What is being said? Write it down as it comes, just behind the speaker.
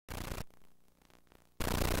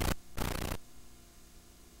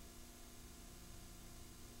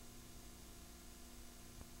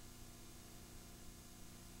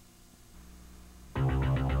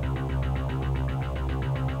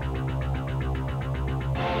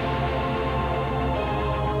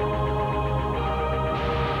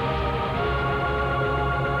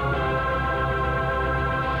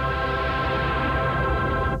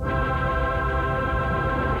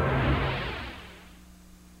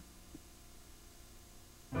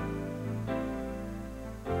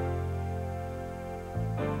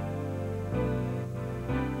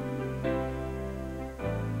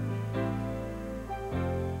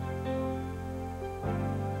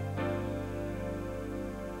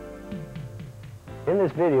In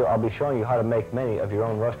this video, I'll be showing you how to make many of your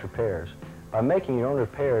own rust repairs. By making your own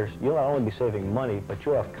repairs, you'll not only be saving money, but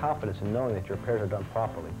you'll have confidence in knowing that your repairs are done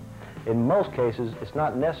properly. In most cases, it's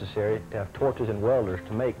not necessary to have torches and welders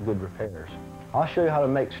to make good repairs. I'll show you how to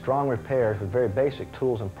make strong repairs with very basic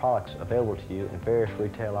tools and products available to you in various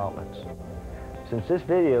retail outlets. Since this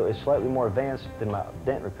video is slightly more advanced than my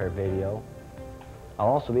dent repair video, I'll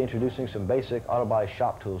also be introducing some basic auto body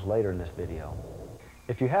shop tools later in this video.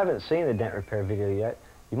 If you haven't seen the dent repair video yet,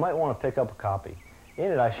 you might want to pick up a copy.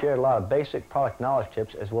 In it, I shared a lot of basic product knowledge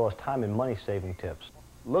tips as well as time and money saving tips.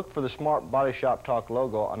 Look for the Smart Body Shop Talk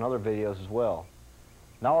logo on other videos as well.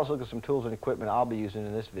 Now let's look at some tools and equipment I'll be using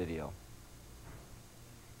in this video.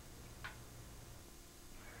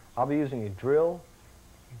 I'll be using a drill,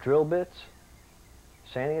 drill bits,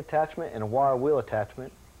 sanding attachment, and a wire wheel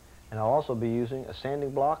attachment, and I'll also be using a sanding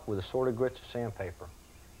block with assorted grits of sandpaper.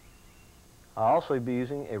 I'll also be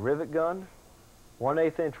using a rivet gun,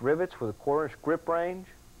 1/8 inch rivets with a 1/4 inch grip range,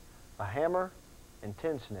 a hammer, and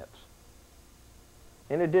tin snips.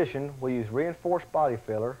 In addition, we'll use reinforced body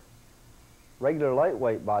filler, regular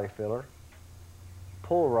lightweight body filler,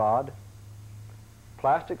 pull rod,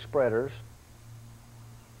 plastic spreaders,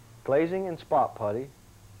 glazing and spot putty,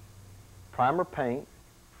 primer paint,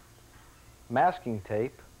 masking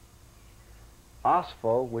tape,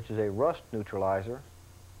 OSPHO, which is a rust neutralizer,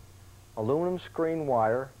 aluminum screen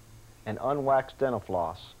wire, and unwaxed dental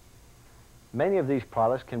floss. Many of these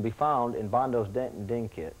products can be found in Bondo's Dent and Ding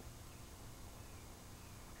Kit.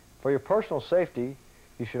 For your personal safety,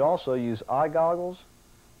 you should also use eye goggles,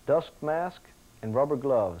 dust mask, and rubber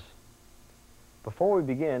gloves. Before we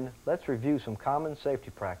begin, let's review some common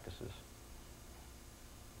safety practices.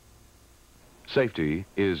 Safety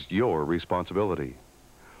is your responsibility.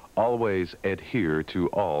 Always adhere to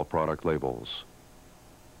all product labels.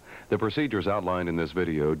 The procedures outlined in this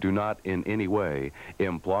video do not in any way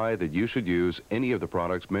imply that you should use any of the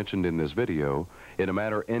products mentioned in this video in a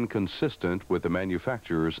manner inconsistent with the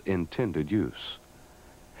manufacturer's intended use.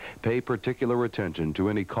 Pay particular attention to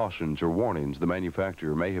any cautions or warnings the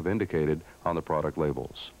manufacturer may have indicated on the product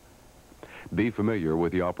labels. Be familiar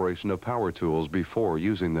with the operation of power tools before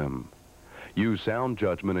using them. Use sound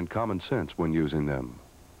judgment and common sense when using them.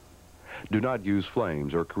 Do not use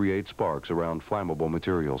flames or create sparks around flammable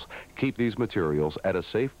materials. Keep these materials at a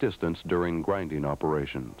safe distance during grinding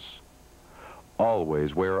operations.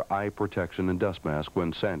 Always wear eye protection and dust mask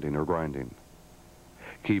when sanding or grinding.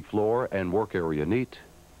 Keep floor and work area neat.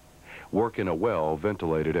 Work in a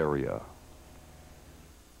well-ventilated area.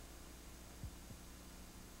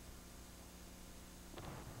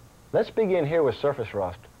 Let's begin here with surface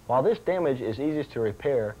rust. While this damage is easiest to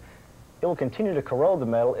repair, it will continue to corrode the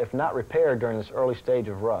metal if not repaired during this early stage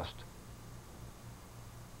of rust.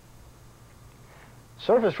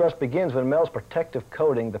 Surface rust begins when the metal's protective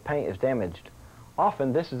coating, the paint, is damaged.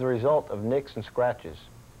 Often this is the result of nicks and scratches.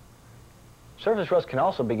 Surface rust can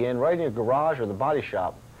also begin right in your garage or the body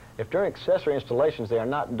shop if during accessory installations they are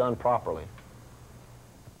not done properly.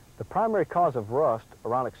 The primary cause of rust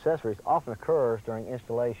around accessories often occurs during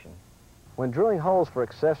installation. When drilling holes for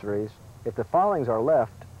accessories, if the filings are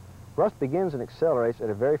left, rust begins and accelerates at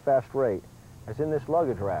a very fast rate, as in this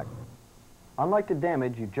luggage rack. Unlike the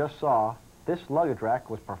damage you just saw, this luggage rack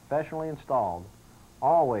was professionally installed.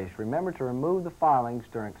 Always remember to remove the filings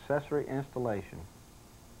during accessory installation.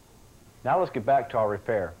 Now let's get back to our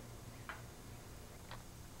repair.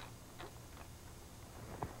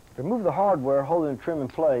 Remove the hardware holding the trim in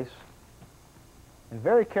place, and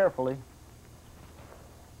very carefully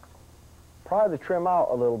pry the trim out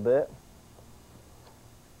a little bit.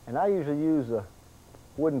 And I usually use the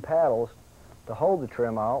wooden paddles to hold the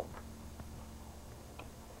trim out.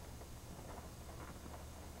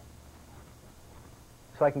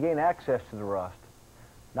 So I can gain access to the rust.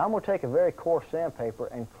 Now I'm going to take a very coarse sandpaper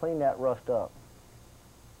and clean that rust up.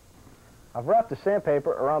 I've wrapped the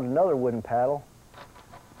sandpaper around another wooden paddle.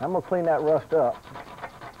 I'm going to clean that rust up.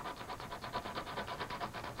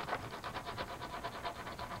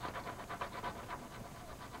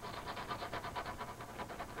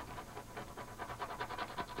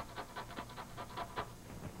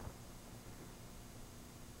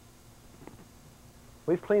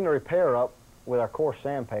 We've cleaned the repair up with our coarse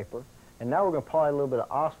sandpaper, and now we're going to apply a little bit of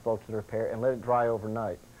OSPHO to the repair and let it dry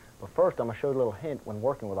overnight. But first, I'm going to show you a little hint when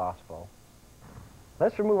working with OSPHO.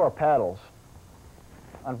 Let's remove our paddles.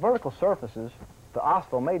 On vertical surfaces, the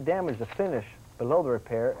OSPHO may damage the finish below the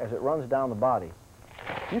repair as it runs down the body.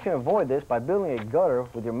 You can avoid this by building a gutter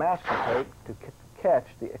with your masking tape to catch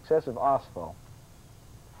the excessive OSPHO.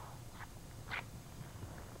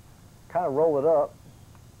 Kind of roll it up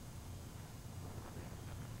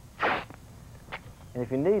And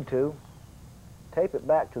if you need to, tape it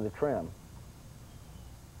back to the trim.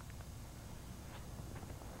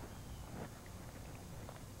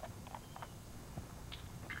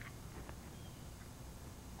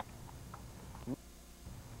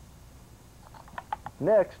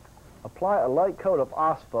 Next, apply a light coat of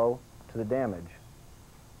OSPO to the damage.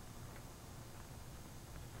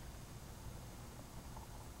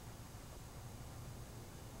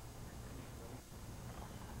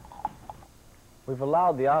 We've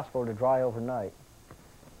allowed the OSPO to dry overnight.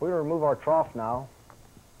 We're going to remove our trough now.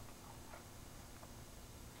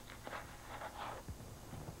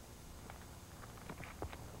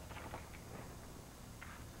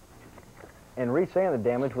 And resand the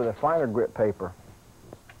damage with a finer grit paper.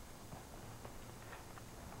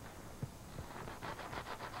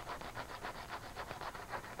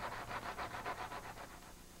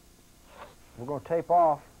 We're going to tape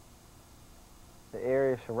off the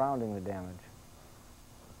area surrounding the damage.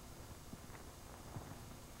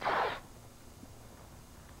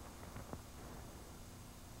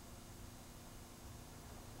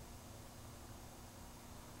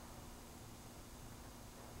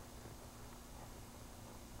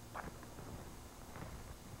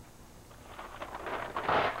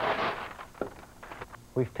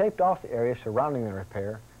 We've taped off the area surrounding the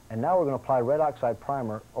repair, and now we're going to apply red oxide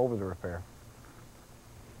primer over the repair.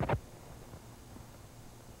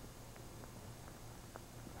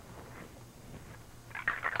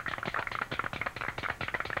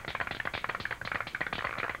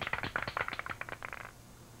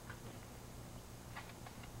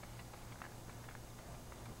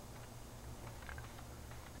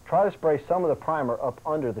 Try to spray some of the primer up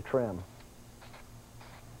under the trim.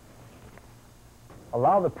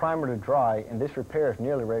 Allow the primer to dry, and this repair is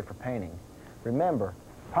nearly ready for painting. Remember,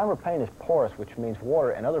 primer paint is porous, which means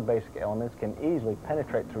water and other basic elements can easily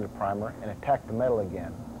penetrate through the primer and attack the metal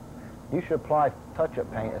again. You should apply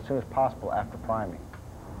touch-up paint as soon as possible after priming.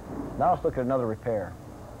 Now let's look at another repair.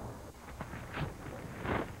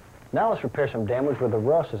 Now let's repair some damage where the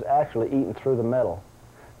rust has actually eaten through the metal.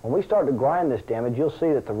 When we start to grind this damage, you'll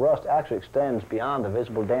see that the rust actually extends beyond the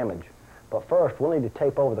visible damage. But first, we'll need to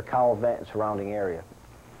tape over the cowl vent and surrounding area.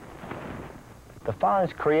 The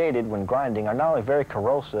filings created when grinding are not only very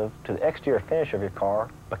corrosive to the exterior finish of your car,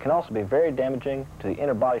 but can also be very damaging to the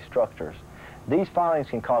inner body structures. These filings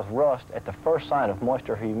can cause rust at the first sign of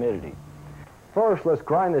moisture or humidity. First, let's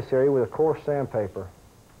grind this area with a coarse sandpaper.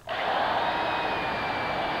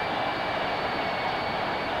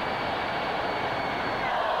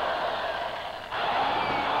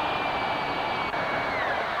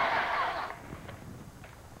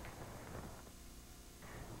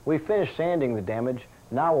 We've finished sanding the damage.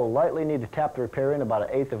 Now we'll lightly need to tap the repair in about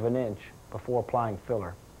 1/8 of an inch before applying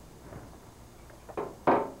filler.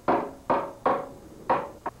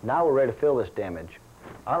 Now we're ready to fill this damage.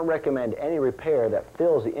 I don't recommend any repair that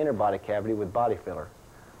fills the inner body cavity with body filler.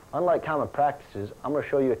 Unlike common practices, I'm going to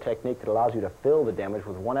show you a technique that allows you to fill the damage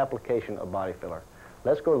with one application of body filler.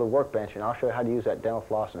 Let's go to the workbench and I'll show you how to use that dental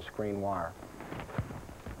floss and screen wire.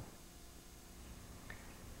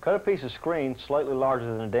 Cut a piece of screen slightly larger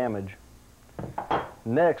than the damage.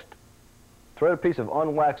 Next, thread a piece of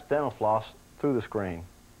unwaxed dental floss through the screen.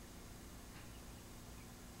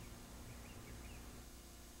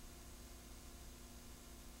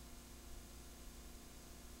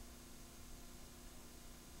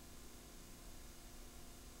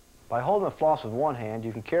 By holding the floss with one hand,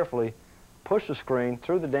 you can carefully push the screen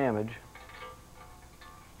through the damage,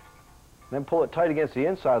 then pull it tight against the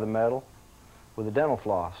inside of the metal with a dental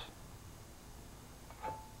floss.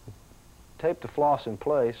 Tape the floss in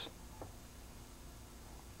place.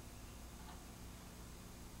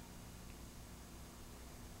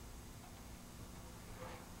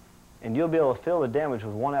 And you'll be able to fill the damage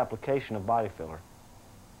with one application of body filler.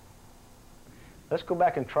 Let's go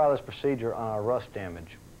back and try this procedure on our rust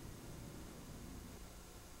damage.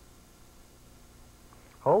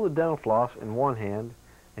 Hold the dental floss in one hand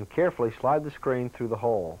and carefully slide the screen through the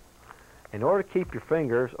hole. In order to keep your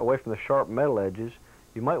fingers away from the sharp metal edges,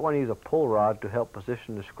 you might want to use a pull rod to help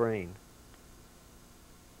position the screen.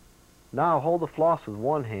 Now hold the floss with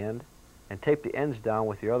one hand and tape the ends down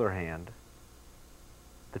with your other hand.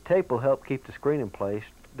 The tape will help keep the screen in place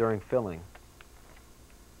during filling.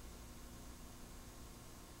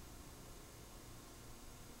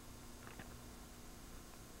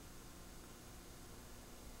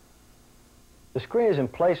 The screen is in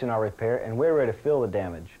place in our repair and we're ready to fill the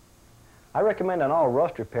damage. I recommend on all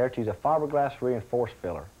rust repair to use a fiberglass reinforced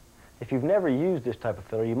filler. If you've never used this type of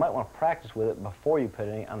filler, you might want to practice with it before you put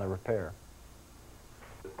any on the repair.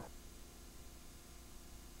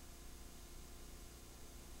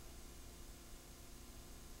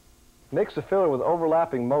 Mix the filler with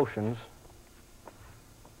overlapping motions,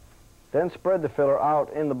 then spread the filler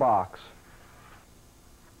out in the box.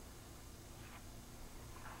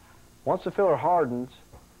 Once the filler hardens,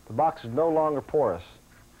 the box is no longer porous.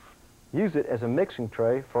 Use it as a mixing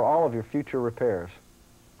tray for all of your future repairs.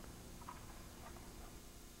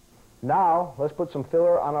 Now, let's put some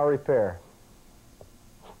filler on our repair.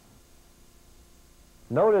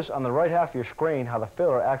 Notice on the right half of your screen how the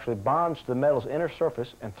filler actually bonds to the metal's inner surface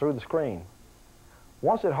and through the screen.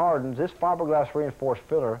 Once it hardens, this fiberglass reinforced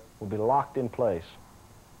filler will be locked in place.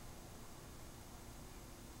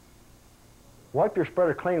 Wipe your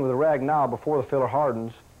spreader clean with a rag now before the filler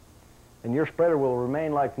hardens, and your spreader will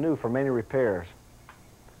remain like new for many repairs.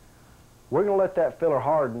 We're going to let that filler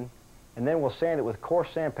harden, and then we'll sand it with coarse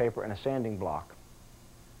sandpaper and a sanding block.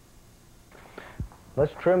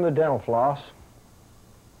 Let's trim the dental floss.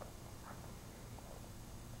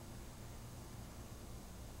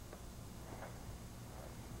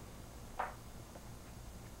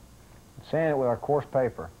 Sand it with our coarse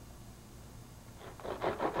paper.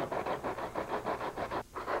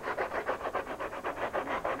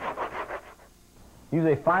 Use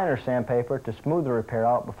a finer sandpaper to smooth the repair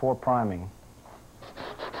out before priming.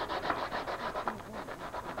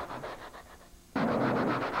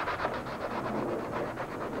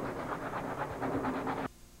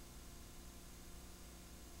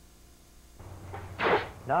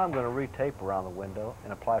 Now I'm going to re-tape around the window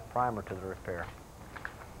and apply primer to the repair.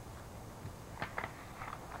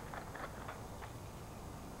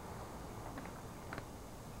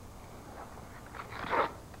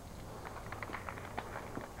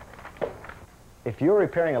 If you're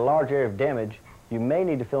repairing a large area of damage, you may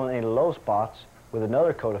need to fill in any low spots with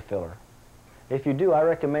another coat of filler. If you do, I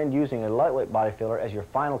recommend using a lightweight body filler as your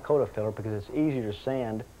final coat of filler because it's easier to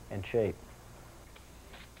sand and shape.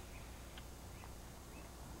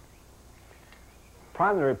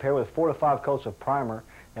 Prime the repair with 4 to 5 coats of primer,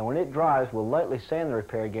 and when it dries, we'll lightly sand the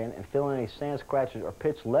repair again and fill in any sand scratches or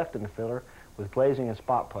pits left in the filler with glazing and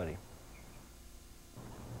spot putty.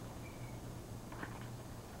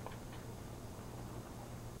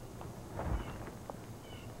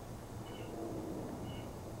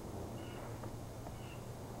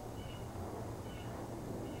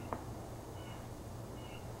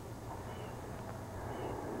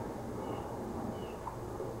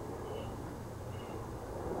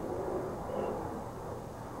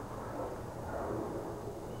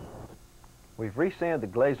 We've resanded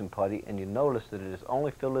the glazing putty, and you notice that it has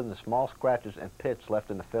only filled in the small scratches and pits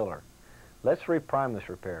left in the filler. Let's reprime this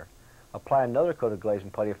repair. Apply another coat of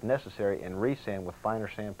glazing putty if necessary and resand with finer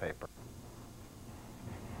sandpaper.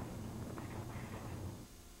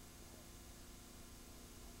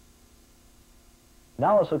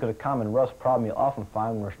 Now let's look at a common rust problem you'll often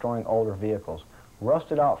find when restoring older vehicles: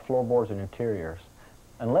 rusted out floorboards and interiors.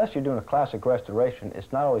 Unless you're doing a classic restoration,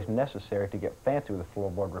 it's not always necessary to get fancy with a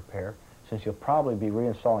floorboard repair, since you'll probably be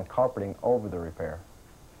reinstalling carpeting over the repair.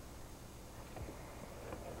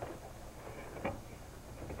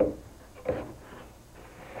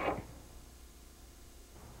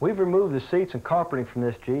 We've removed the seats and carpeting from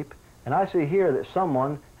this Jeep, and I see here that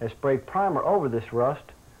someone has sprayed primer over this rust,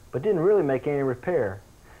 but didn't really make any repair.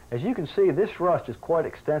 As you can see, this rust is quite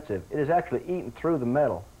extensive. It has actually eaten through the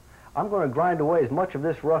metal. I'm going to grind away as much of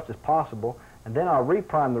this rust as possible, and then I'll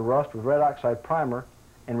reprime the rust with red oxide primer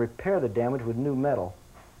and repair the damage with new metal.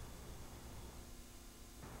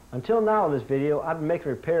 Until now in this video, I've been making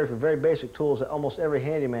repairs with very basic tools that almost every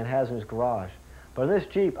handyman has in his garage. But in this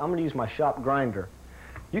Jeep, I'm going to use my shop grinder.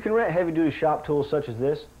 You can rent heavy-duty shop tools such as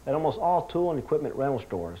this at almost all tool and equipment rental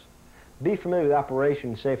stores. Be familiar with the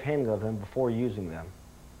operation and safe handling of them before using them.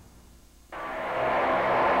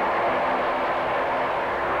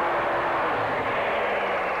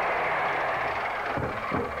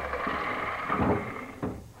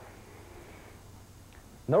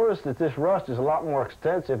 Notice that this rust is a lot more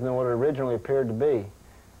extensive than what it originally appeared to be.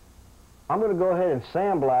 I'm going to go ahead and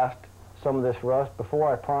sandblast some of this rust before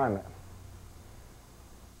I prime it.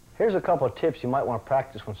 Here's a couple of tips you might want to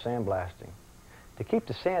practice when sandblasting. To keep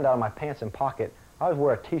the sand out of my pants and pocket, I always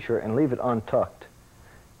wear a t-shirt and leave it untucked.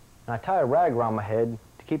 And I tie a rag around my head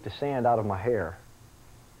to keep the sand out of my hair.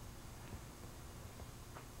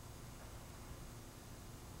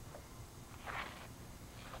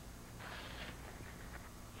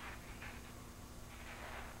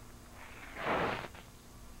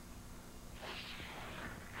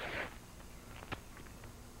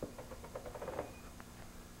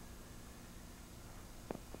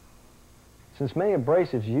 Since many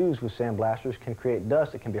abrasives used with sandblasters can create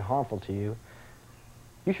dust that can be harmful to you,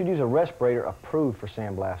 you should use a respirator approved for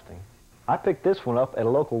sandblasting. I picked this one up at a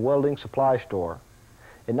local welding supply store.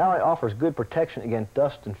 It not only offers good protection against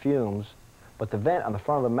dust and fumes, but the vent on the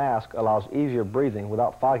front of the mask allows easier breathing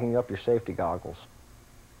without fogging up your safety goggles.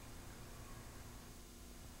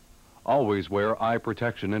 Always wear eye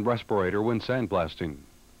protection and respirator when sandblasting.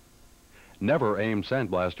 Never aim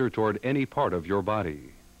sandblaster toward any part of your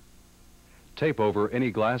body. Tape over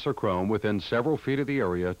any glass or chrome within several feet of the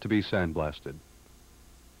area to be sandblasted.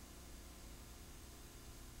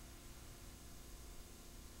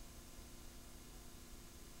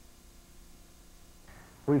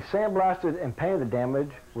 We've sandblasted and painted the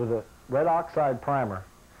damage with a red oxide primer.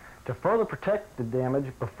 To further protect the damage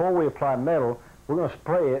before we apply metal, we're going to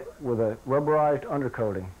spray it with a rubberized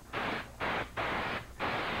undercoating.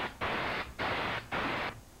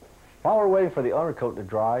 While we're waiting for the undercoat to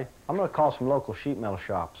dry, I'm going to call some local sheet metal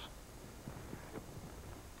shops.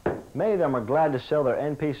 Many of them are glad to sell their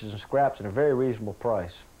end pieces and scraps at a very reasonable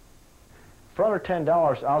price. For under $10,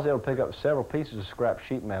 I was able to pick up several pieces of scrap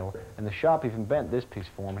sheet metal, and the shop even bent this piece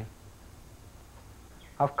for me.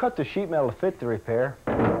 I've cut the sheet metal to fit the repair.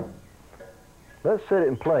 Let's fit it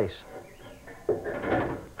in place.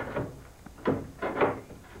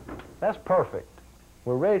 That's perfect.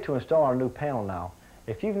 We're ready to install our new panel now.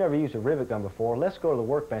 If you've never used a rivet gun before, let's go to the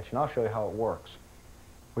workbench and I'll show you how it works.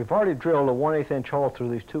 We've already drilled a 1/8 inch hole through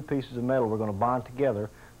these two pieces of metal we're going to bond together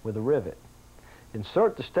with a rivet.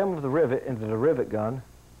 Insert the stem of the rivet into the rivet gun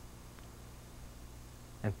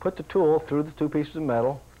and put the tool through the two pieces of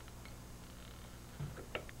metal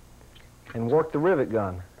and work the rivet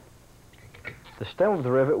gun. The stem of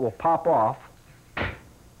the rivet will pop off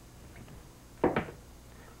and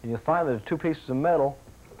you'll find that the two pieces of metal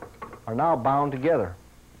are now bound together.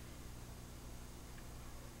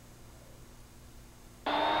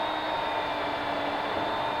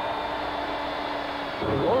 In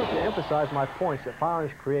order to emphasize my points that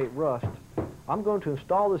filings create rust, I'm going to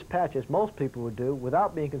install this patch as most people would do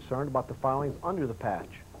without being concerned about the filings under the patch.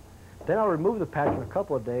 Then I'll remove the patch in a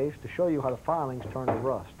couple of days to show you how the filings turn to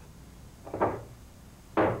rust.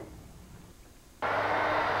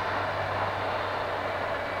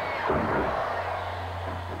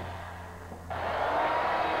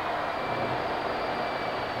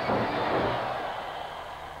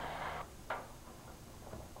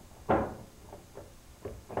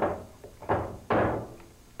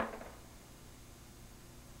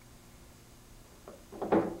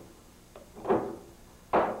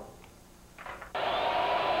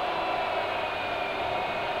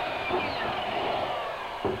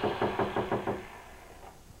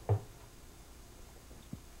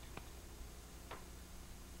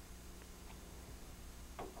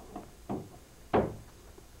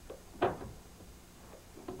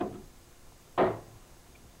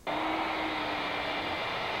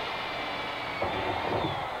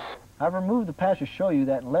 I've removed the patch to show you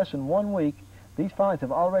that in less than 1 week, these filings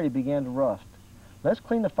have already begun to rust. Let's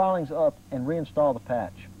clean the filings up and reinstall the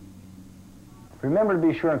patch. Remember to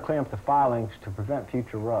be sure and clean up the filings to prevent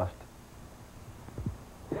future rust.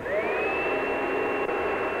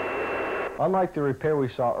 Unlike the repair we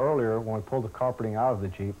saw earlier when we pulled the carpeting out of the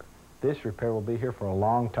Jeep, this repair will be here for a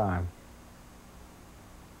long time.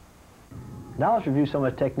 Now let's review some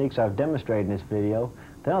of the techniques I've demonstrated in this video.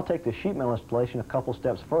 Then I'll take the sheet metal installation a couple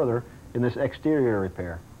steps further in this exterior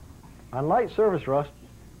repair. On light surface rust,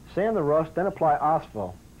 sand the rust, then apply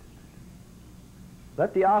OSPHO.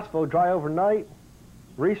 Let the OSPHO dry overnight,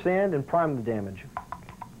 resand, and prime the damage.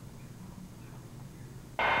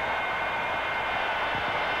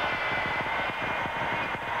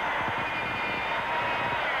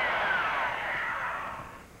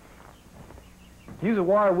 Use a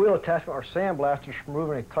wire wheel attachment or sandblasters for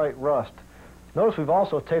removing a tight rust. Notice we've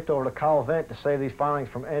also taped over the cowl vent to save these filings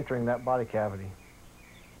from entering that body cavity.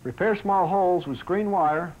 Repair small holes with screen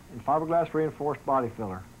wire and fiberglass reinforced body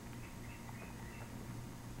filler.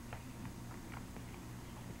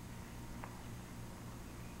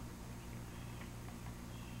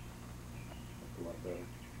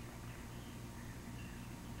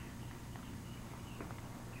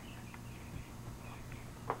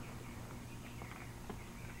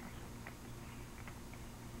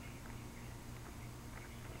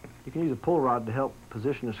 You can use a pull rod to help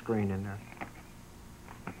position the screen in there.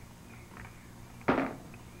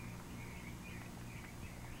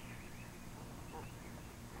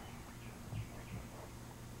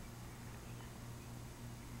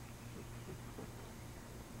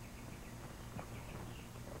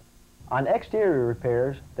 On exterior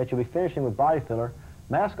repairs that you'll be finishing with body filler,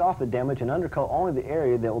 mask off the damage and undercoat only the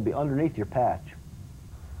area that will be underneath your patch.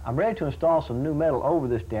 I'm ready to install some new metal over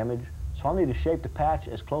this damage, so I'll need to shape the patch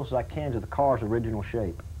as close as I can to the car's original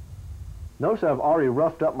shape. Notice I've already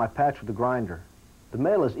roughed up my patch with the grinder. The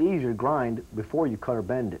metal is easier to grind before you cut or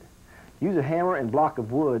bend it. Use a hammer and block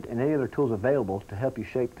of wood and any other tools available to help you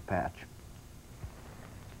shape the patch.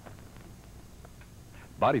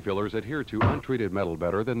 Body fillers adhere to untreated metal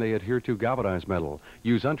better than they adhere to galvanized metal.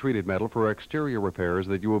 Use untreated metal for exterior repairs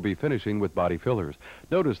that you will be finishing with body fillers.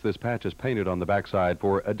 Notice this patch is painted on the backside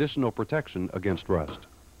for additional protection against rust.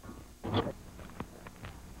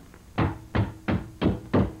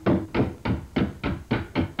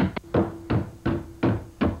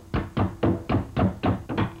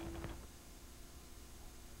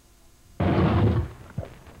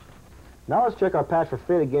 Now let's check our patch for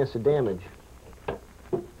fit against the damage.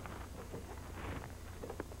 And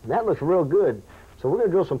that looks real good, so we're going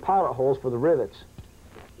to drill some pilot holes for the rivets.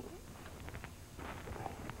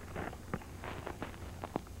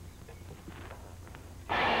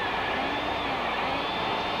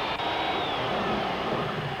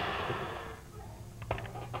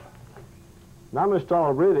 Now I'm going to install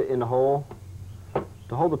a rivet in the hole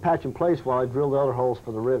to hold the patch in place while I drill the other holes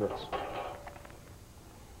for the rivets.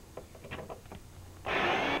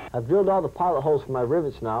 I've drilled all the pilot holes for my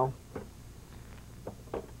rivets now.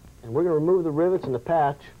 And we're going to remove the rivets in the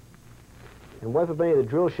patch and wipe up any of the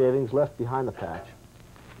drill shavings left behind the patch.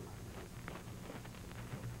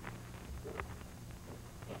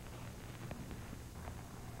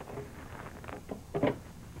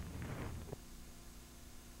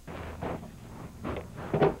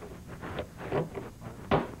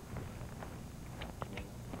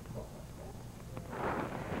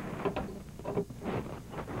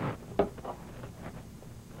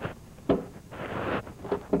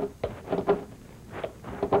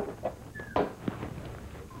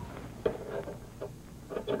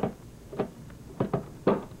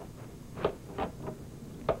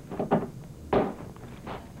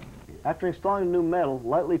 After installing the new metal,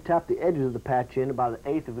 lightly tap the edges of the patch in about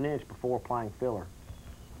 1/8 of an inch before applying filler.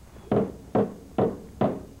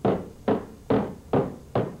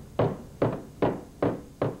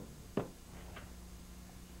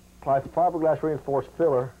 Apply fiberglass reinforced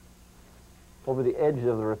filler over the edges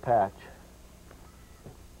of the patch.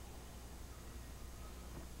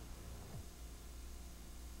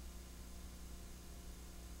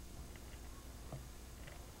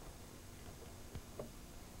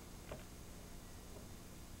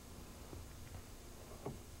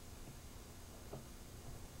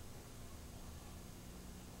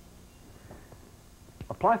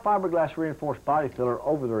 Apply fiberglass reinforced body filler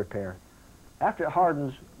over the repair. After it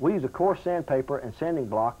hardens, we use a coarse sandpaper and sanding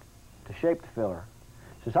block to shape the filler.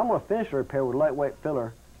 Since I'm going to finish the repair with lightweight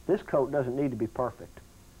filler, this coat doesn't need to be perfect.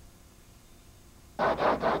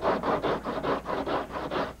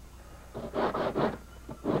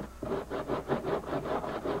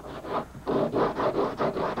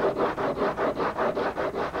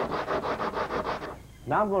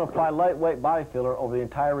 Now I'm going to apply lightweight body filler over the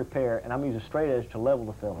entire repair, and I'm using straight edge to level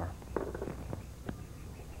the filler.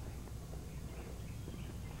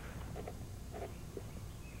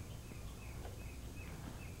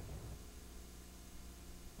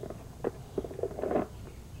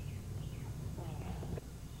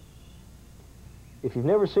 If you've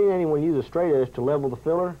never seen anyone use a straight edge to level the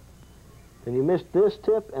filler, then you missed this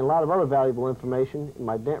tip and a lot of other valuable information in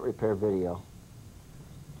my dent repair video.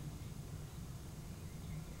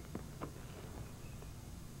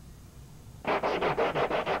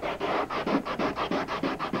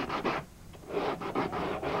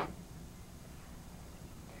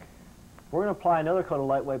 We're going to apply another coat of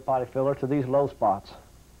lightweight body filler to these low spots.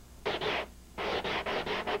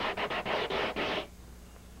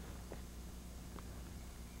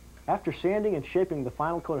 After sanding and shaping the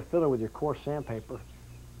final coat of filler with your coarse sandpaper,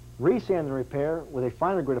 resand the repair with a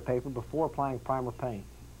finer grit of paper before applying primer paint.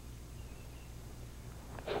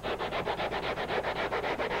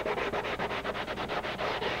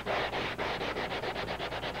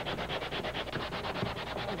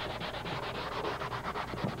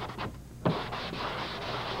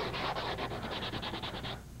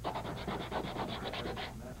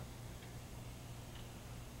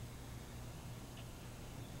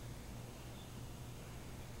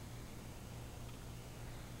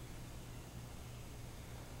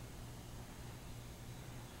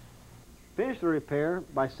 Finish the repair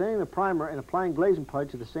by sanding the primer and applying glazing putty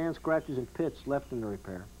to the sand scratches and pits left in the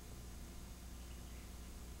repair.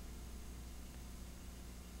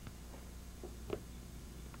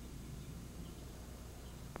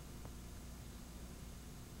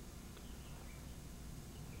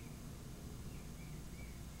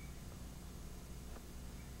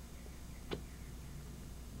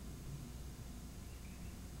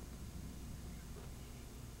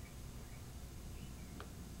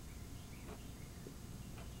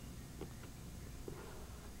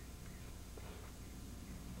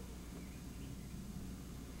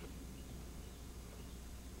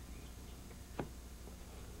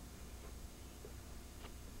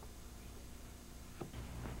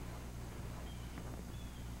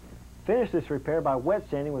 Finish this repair by wet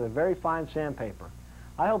sanding with a very fine sandpaper.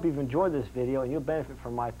 I hope you've enjoyed this video and you'll benefit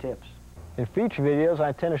from my tips. In future videos, I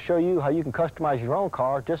intend to show you how you can customize your own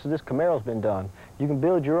car just as this Camaro's been done. You can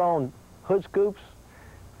build your own hood scoops,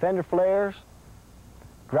 fender flares,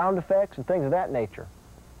 ground effects, and things of that nature.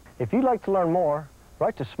 If you'd like to learn more,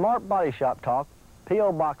 write to Smart Body Shop Talk,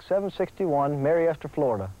 P.O. Box 761, Mary Esther,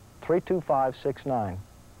 Florida, 32569.